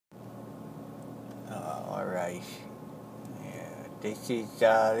All right. Yeah,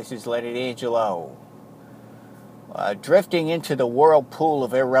 this is Leonard Angelo. Drifting into the whirlpool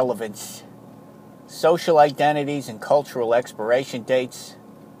of irrelevance, social identities and cultural expiration dates,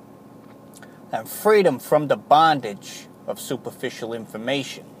 and freedom from the bondage of superficial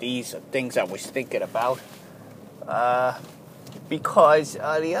information. These are things I was thinking about because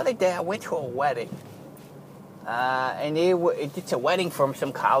the other day I went to a wedding, and it's a wedding from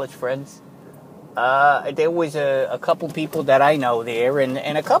some college friends. There was a couple people that I know there,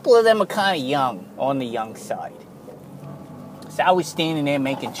 and a couple of them are kind of young, on the young side. So I was standing there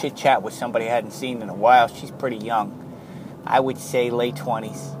making chit-chat with somebody I hadn't seen in a while. She's pretty young. I would say late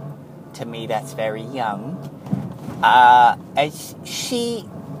 20s. To me, that's very young.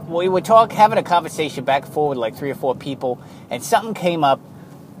 We were having a conversation back and forth with like 3 or 4 people, and something came up.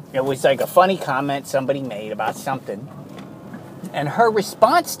 It was like a funny comment somebody made about something. And her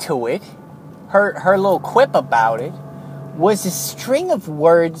response to it, her little quip about it, was a string of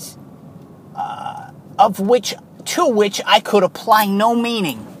words to which I could apply no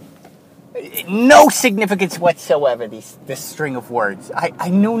meaning. No significance whatsoever, this string of words. I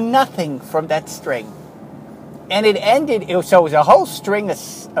knew nothing from that string. And it ended, so it was a whole string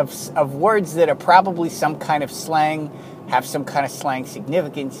of words that are probably some kind of slang, have some kind of slang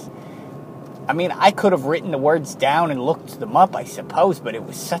significance. I mean, I could have written the words down and looked them up, I suppose, but it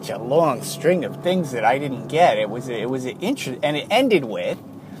was such a long string of things that I didn't get. It was an interest, and it ended with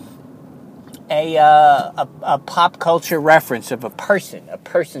a pop culture reference of a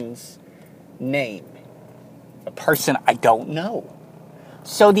person's name, a person I don't know.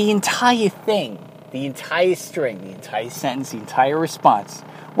 So the entire thing, the entire string, the entire sentence, the entire response,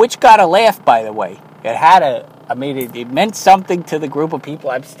 which got a laugh, by the way. It meant something to the group of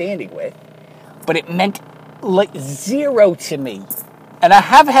people I'm standing with, but it meant like zero to me. And I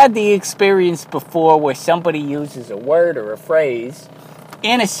have had the experience before where somebody uses a word or a phrase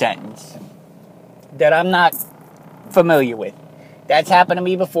in a sentence that I'm not familiar with. That's happened to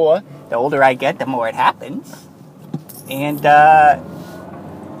me before. The older I get, the more it happens. And,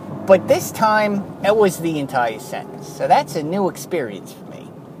 but this time, it was the entire sentence. So that's a new experience for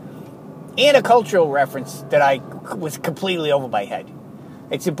me. And a cultural reference that I was completely over my head.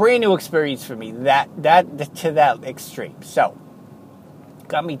 It's a brand new experience for me, that to that extreme. So,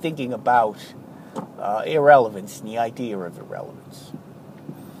 got me thinking about irrelevance and the idea of irrelevance.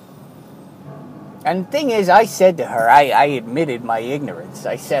 And the thing is, I said to her, I admitted my ignorance.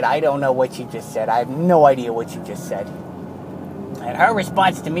 I said, I don't know what you just said. I have no idea what you just said. And her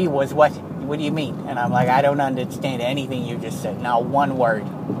response to me was, what do you mean? And I'm like, I don't understand anything you just said. Not one word.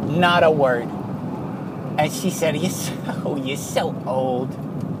 Not a word. And she said, you're so old.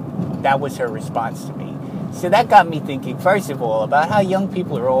 That was her response to me. So that got me thinking, first of all, about how young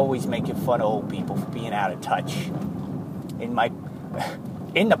people are always making fun of old people for being out of touch.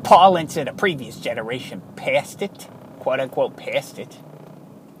 In the parlance of the previous generation, past it, quote-unquote, past it.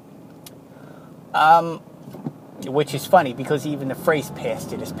 Which is funny, because even the phrase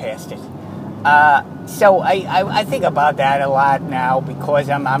past it is past it. So I think about that a lot now, because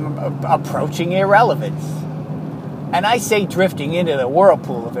I'm approaching irrelevance. And I say drifting into the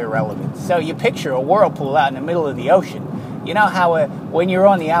whirlpool of irrelevance. So you picture a whirlpool out in the middle of the ocean. You know how when you're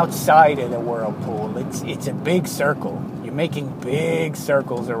on the outside of the whirlpool, it's a big circle. You're making big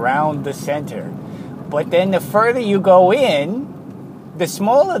circles around the center. But then the further you go in, the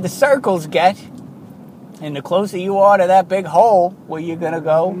smaller the circles get. And the closer you are to that big hole where you're going to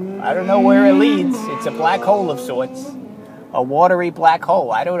go, I don't know where it leads. It's a black hole of sorts. A watery black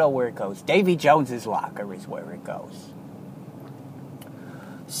hole. I don't know where it goes. Davy Jones's locker is where it goes.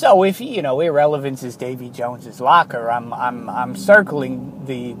 So if, irrelevance is Davy Jones's locker, I'm circling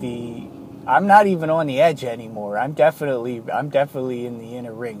the I'm not even on the edge anymore. I'm definitely in the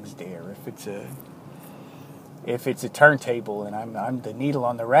inner rings there. If it's a turntable and I'm the needle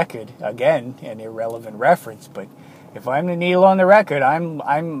on the record, again, an irrelevant reference, but if I'm the needle on the record, I'm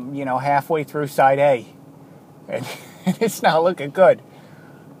halfway through side A, and it's not looking good,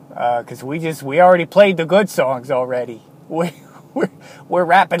 because we already played the good songs already. We're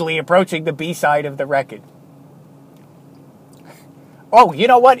rapidly approaching the B side of the record. Oh, you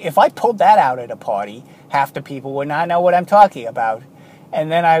know what? If I pulled that out at a party, half the people would not know what I'm talking about, and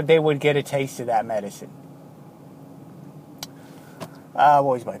then they would get a taste of that medicine. What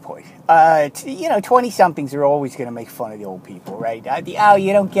was my point? 20-somethings are always going to make fun of the old people, right?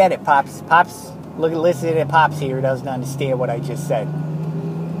 You don't get it, Pops. Pops, listen to Pops here, who doesn't understand what I just said.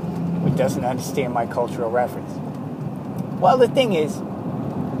 Who doesn't understand my cultural reference. Well, the thing is,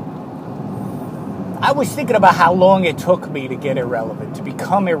 I was thinking about how long it took me to get irrelevant, to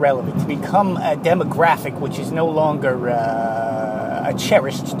become a demographic which is no longer a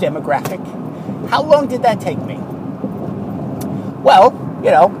cherished demographic. How long did that take me? Well,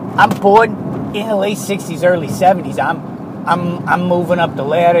 I'm born in the late 60s, early 70s. I'm moving up the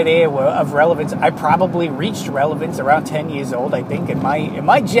ladder there of relevance. I probably reached relevance around 10 years old, I think. In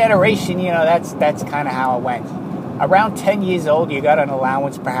my generation, that's kind of how it went. Around 10 years old, you got an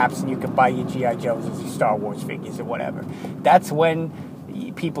allowance perhaps, and you could buy your G.I. Joes or your Star Wars figures or whatever. That's when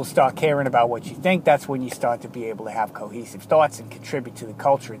people start caring about what you think. That's when you start to be able to have cohesive thoughts and contribute to the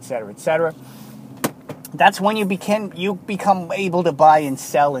culture, etc., etc. That's when you become able to buy and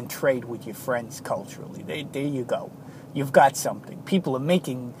sell and trade with your friends culturally. There you go. You've got something. People are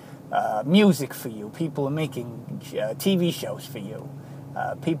making music for you. People are making TV shows for you.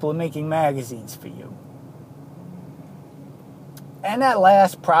 People are making magazines for you. And that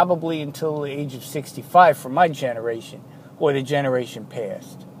lasts probably until the age of 65 for my generation, or the generation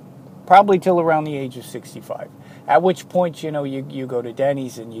past. Probably till around the age of 65. At which point, you go to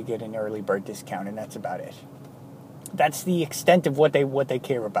Denny's and you get an early bird discount, and that's about it. That's the extent of what they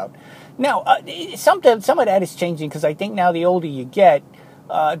care about. Now, some of that is changing, because I think now the older you get,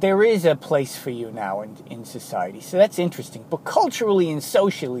 there is a place for you now in society. So that's interesting. But culturally and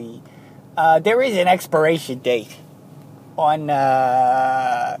socially, there is an expiration date on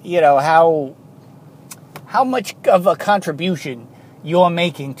how much of a contribution you're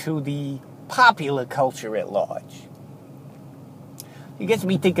making to the popular culture at large. It gets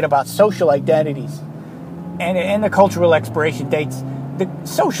me thinking about social identities and the cultural expiration dates. The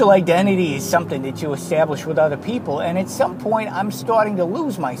social identity is something that you establish with other people, and at some point I'm starting to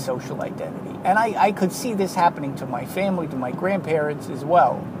lose my social identity. And I could see this happening to my family, to my grandparents as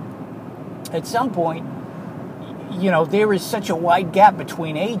well. At some point, there is such a wide gap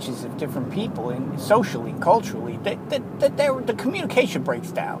between ages of different people, and socially and culturally, that the communication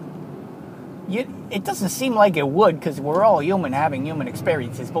breaks down. It doesn't seem like it would, because we're all human, having human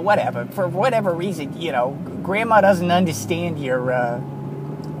experiences, but whatever. For whatever reason, Grandma doesn't understand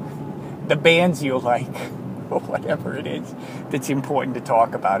the bands you like, or whatever it is that's important to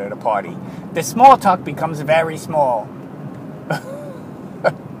talk about at a party. The small talk becomes very small.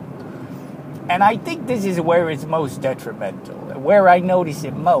 And I think this is where it's most detrimental. Where I notice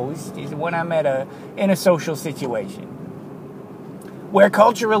it most is when I'm in a social situation, where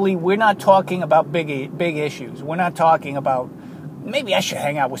culturally we're not talking about big issues. We're not talking about, maybe I should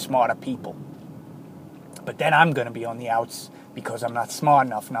hang out with smarter people. But then I'm going to be on the outs because I'm not smart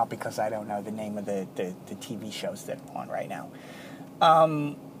enough, not because I don't know the name of the TV shows that are on right now.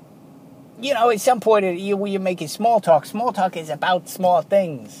 At some point you're making small talk. Small talk is about small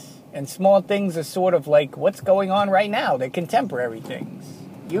things. And small things are sort of like what's going on right now. They're contemporary things,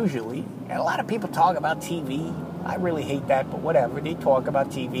 usually. And a lot of people talk about TV. I really hate that, but whatever. They talk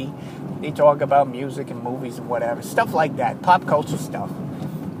about TV. They talk about music and movies and whatever. Stuff like that. Pop culture stuff.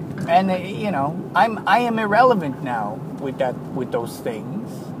 And, I am irrelevant now with those things.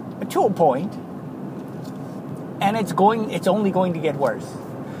 To a point. And it's only going to get worse.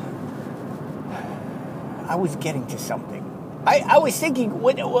 I was getting to something. I was thinking,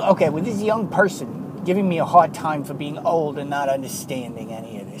 with this young person giving me a hard time for being old and not understanding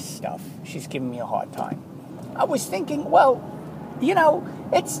any of this stuff. She's giving me a hard time. I was thinking,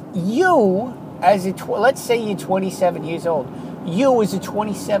 it's you as let's say you're 27 years old. You as a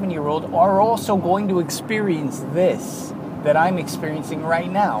 27-year-old are also going to experience this that I'm experiencing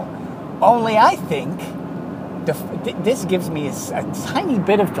right now. Only I think this gives me a tiny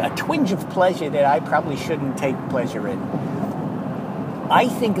bit of a twinge of pleasure that I probably shouldn't take pleasure in. I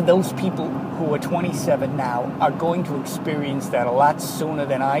think those people who are 27 now are going to experience that a lot sooner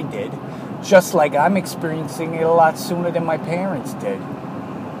than I did, just like I'm experiencing it a lot sooner than my parents did.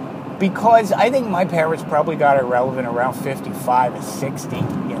 Because I think my parents probably got irrelevant around 55 or 60,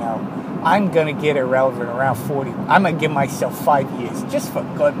 I'm going to get irrelevant around 40. I'm going to give myself 5 years, just for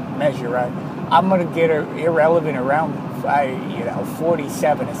good measure, right? I'm going to get irrelevant around,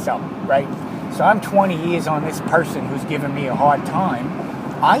 47 or something, right? So I'm 20 years on this person who's giving me a hard time.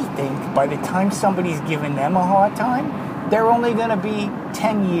 I think by the time somebody's giving them a hard time, they're only going to be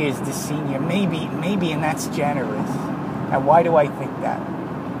 10 years the senior, maybe, and that's generous. And why do I think that?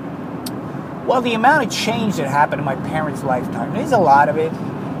 Well, the amount of change that happened in my parents' lifetime, there's a lot of it,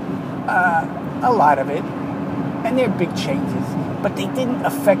 and they're big changes, but they didn't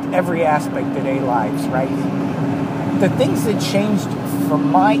affect every aspect of their lives, right? The things that changed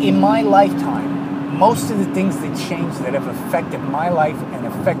in my lifetime, most of the things that changed that have affected my life and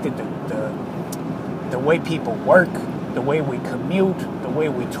affected the way people work, the way we commute, the way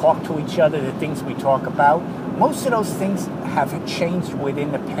we talk to each other, the things we talk about. Most of those things have changed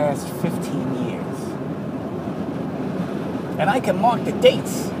within the past 15 years. And I can mark the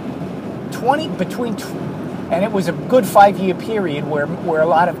dates. And it was a good 5-year period where a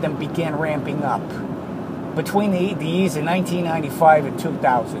lot of them began ramping up. Between the years of 1995 and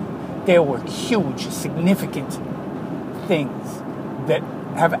 2000, there were huge, significant things that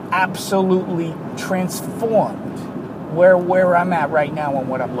have absolutely transformed where I'm at right now and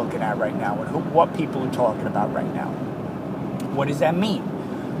what I'm looking at right now and what people are talking about right now. What does that mean?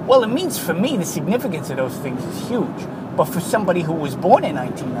 Well, it means for me the significance of those things is huge. But for somebody who was born in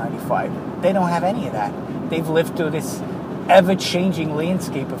 1995, they don't have any of that. They've lived through this ever-changing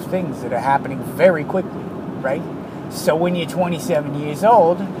landscape of things that are happening very quickly, right? So when you're 27 years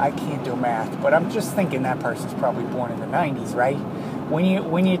old, I can't do math, but I'm just thinking that person's probably born in the 90s, right? When you're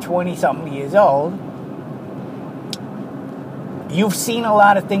 20-something years old, you've seen a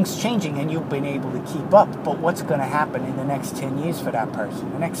lot of things changing and you've been able to keep up. But what's going to happen in the next 10 years for that person?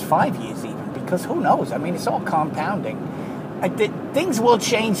 The next 5 years even? Because who knows? I mean, it's all compounding. Things will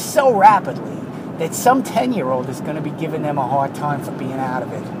change so rapidly that some 10-year-old is going to be giving them a hard time for being out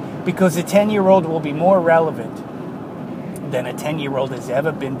of it. Because a 10-year-old will be more relevant than a 10-year-old has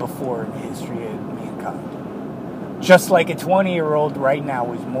ever been before in the history of mankind. Just like a 20-year-old right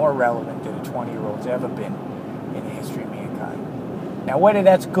now is more relevant than a 20-year-old's ever been in the history of mankind. Now, whether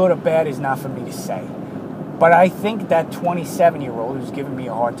that's good or bad is not for me to say. But I think that 27-year-old who's giving me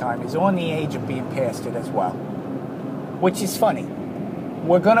a hard time is on the age of being past it as well. Which is funny.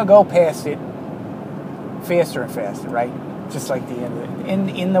 We're going to go past it faster and faster, right? Just like the end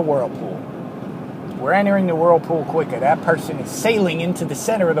in the whirlpool. We're entering the whirlpool quicker. That person is sailing into the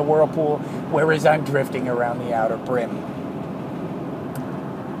center of the whirlpool, whereas I'm drifting around the outer brim.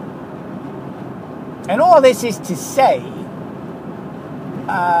 And all this is to say,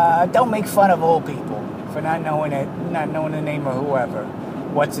 don't make fun of old people for not knowing the name of whoever,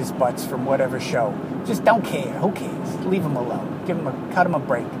 what's his butts from whatever show. Just don't care. Who cares? Leave them alone. Cut them a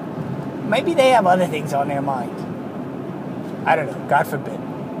break. Maybe they have other things on their mind. I don't know. God forbid.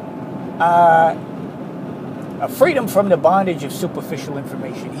 A freedom from the bondage of superficial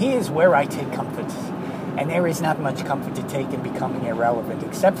information. Here's where I take comfort. And there is not much comfort to take in becoming irrelevant,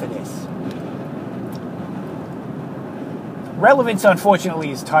 except for this. Relevance,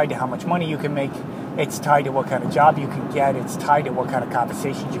 unfortunately, is tied to how much money you can make. It's tied to what kind of job you can get. It's tied to what kind of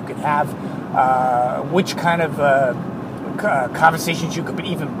conversations you can have. Which kind of conversations you could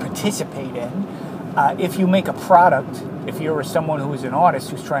even participate in. If you make a product, if you're someone who is an artist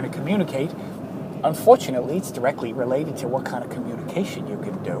who's trying to communicate, unfortunately, it's directly related to what kind of communication you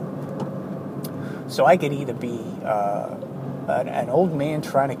can do. So I could either be an old man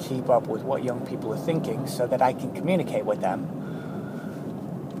trying to keep up with what young people are thinking so that I can communicate with them.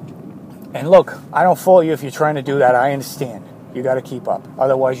 And look, I don't fault you if you're trying to do that. I understand. You got to keep up.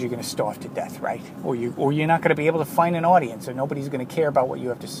 Otherwise, you're going to starve to death, right? Or you're not going to be able to find an audience, or nobody's going to care about what you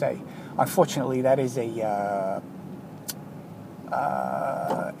have to say. Unfortunately, that is it's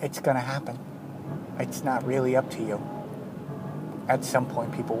going to happen. It's not really up to you. At some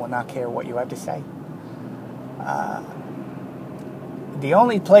point, people will not care what you have to say. The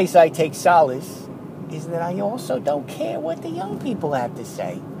only place I take solace is that I also don't care what the young people have to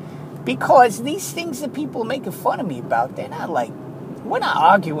say. Because these things that people are making fun of me about, they're not like, we're not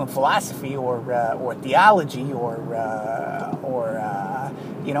arguing philosophy or theology or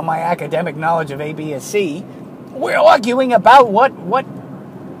my academic knowledge of A, B, and C. We're arguing about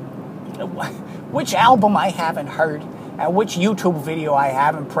which album I haven't heard, and which YouTube video I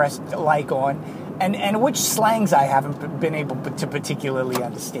haven't pressed like on, and which slangs I haven't been able to particularly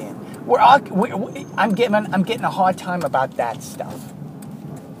understand. I'm getting a hard time about that stuff.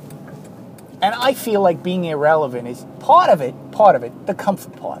 And I feel like being irrelevant is part of it, the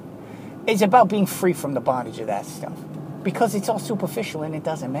comfort part, is about being free from the bondage of that stuff. Because it's all superficial and it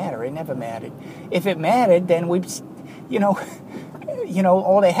doesn't matter. It never mattered. If it mattered, then we'd,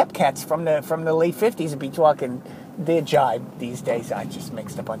 all the hep cats from the late 50s would be talking their jibe these days. I just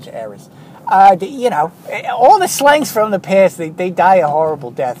mixed a bunch of errors. All the slangs from the past, they die a horrible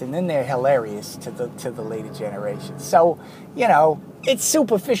death, and then they're hilarious to the later generations. So, it's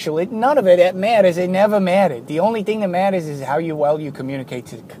superficial. None of it matters. It never mattered. The only thing that matters is how well you communicate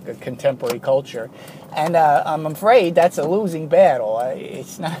to contemporary culture. And I'm afraid that's a losing battle.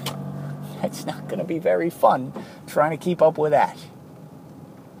 It's not going to be very fun trying to keep up with that.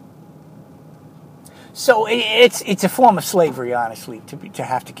 So it's a form of slavery, honestly, to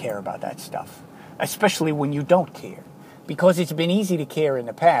have to care about that stuff, especially when you don't care. Because it's been easy to care in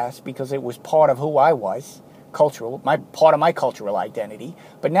the past because it was part of who I was. part of my cultural identity.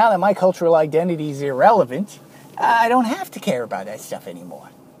 But now that my cultural identity is irrelevant, I don't have to care about that stuff anymore.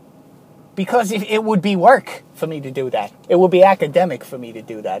 Because it would be work for me to do that. It would be academic for me to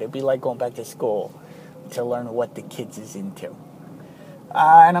do that. It'd be like going back to school to learn what the kids is into.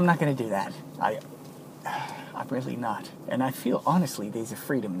 And I'm not going to do that. I'm really not. And I feel, honestly, there's a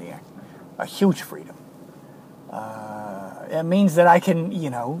freedom there. A huge freedom. It means that I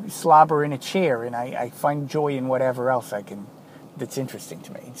can, slobber in a chair and I find joy in whatever else that's interesting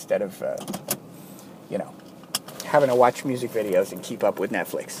to me instead of, having to watch music videos and keep up with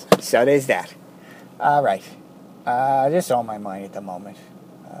Netflix. So there's that. All right. Just on my mind at the moment.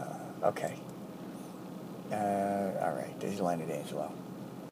 Okay. All right. There's Leonard Angelo.